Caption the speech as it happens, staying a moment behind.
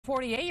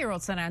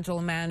48-year-old San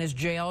Angelo man is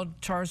jailed,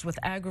 charged with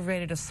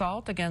aggravated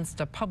assault against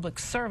a public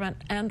servant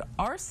and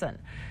arson.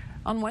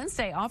 On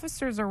Wednesday,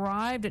 officers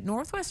arrived at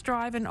Northwest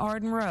Drive and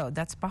Arden Road,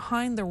 that's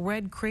behind the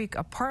Red Creek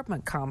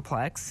apartment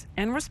complex,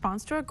 in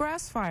response to a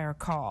grass fire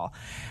call.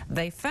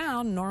 They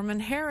found Norman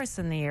Harris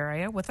in the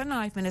area with a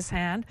knife in his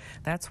hand.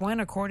 That's when,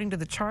 according to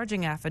the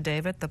charging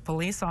affidavit, the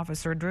police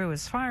officer drew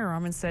his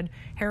firearm and said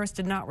Harris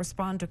did not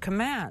respond to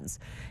commands.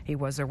 He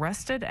was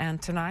arrested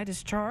and tonight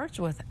is charged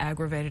with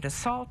aggravated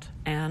assault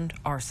and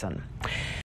arson.